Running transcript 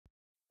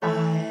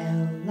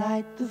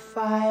light the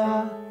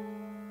fire.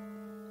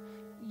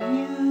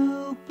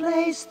 You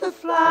place the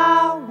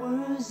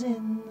flowers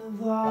in the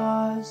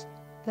vase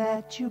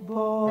that you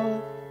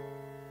bought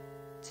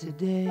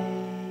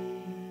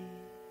today.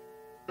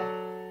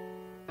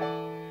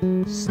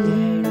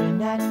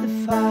 Staring at the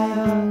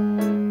fire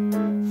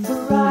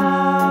for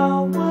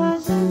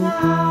hours and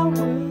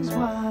hours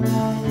while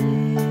I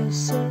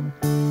listen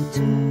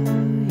to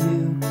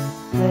you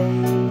play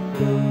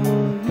your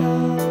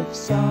love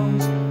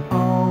songs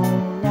all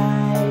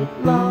night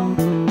long.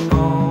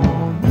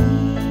 For me,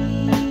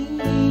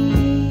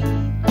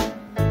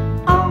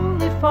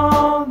 only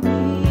for me.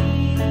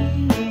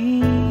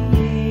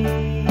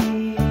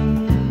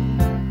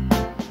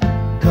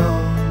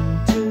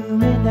 Come to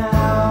me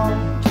now,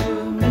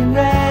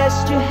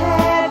 rest your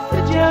head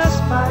for just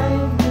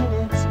 5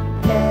 minutes.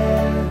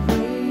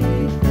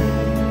 Everything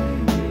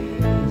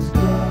is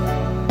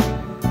there.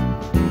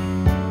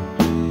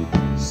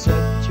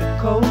 Such a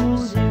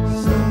cozy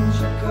room.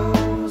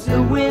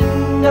 The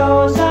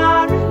windows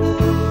are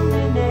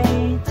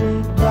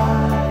illuminated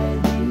by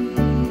the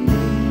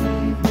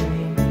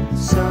evening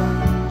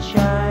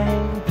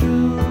sunshine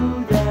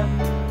through them.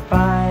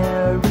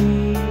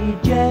 Fiery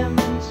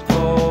gems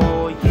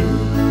for you.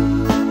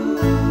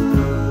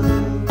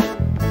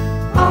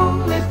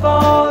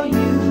 For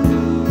you.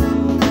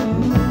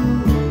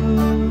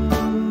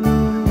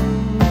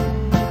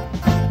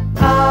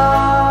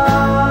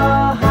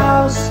 Our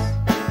house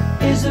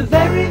is a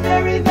very,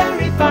 very,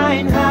 very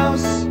fine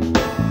house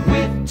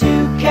with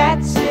 2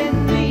 cats in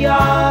the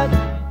yard.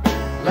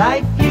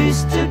 Life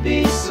used to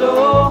be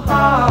so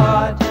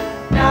hard.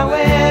 Now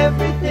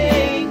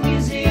everything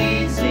is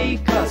easy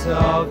 'cause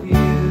of you.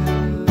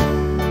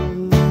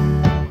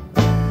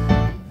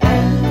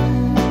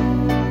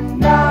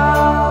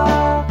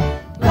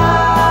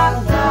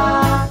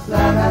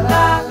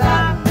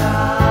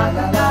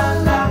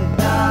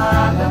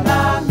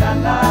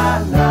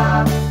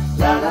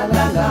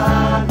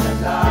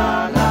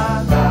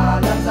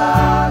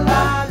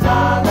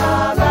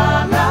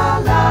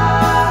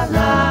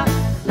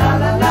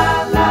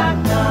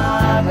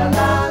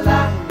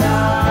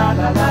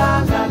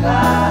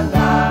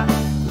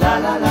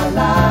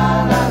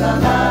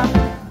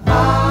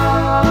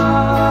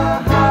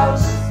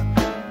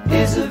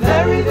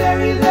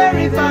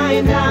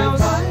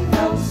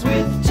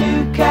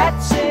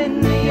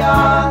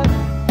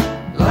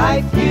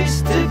 Life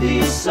used to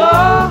be so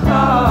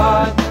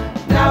hard.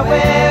 Now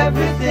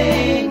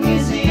everything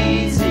is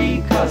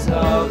easy 'cause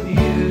of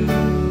you.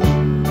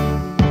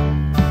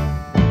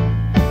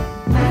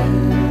 And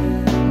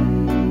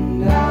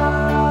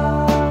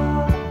now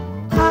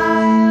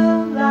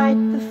I'll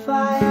light the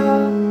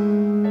fire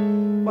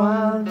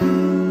while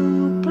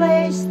you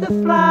place the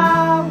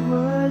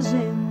flowers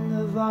in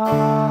the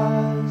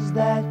vase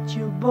that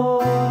you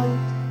bought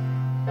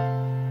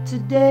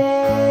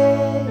today.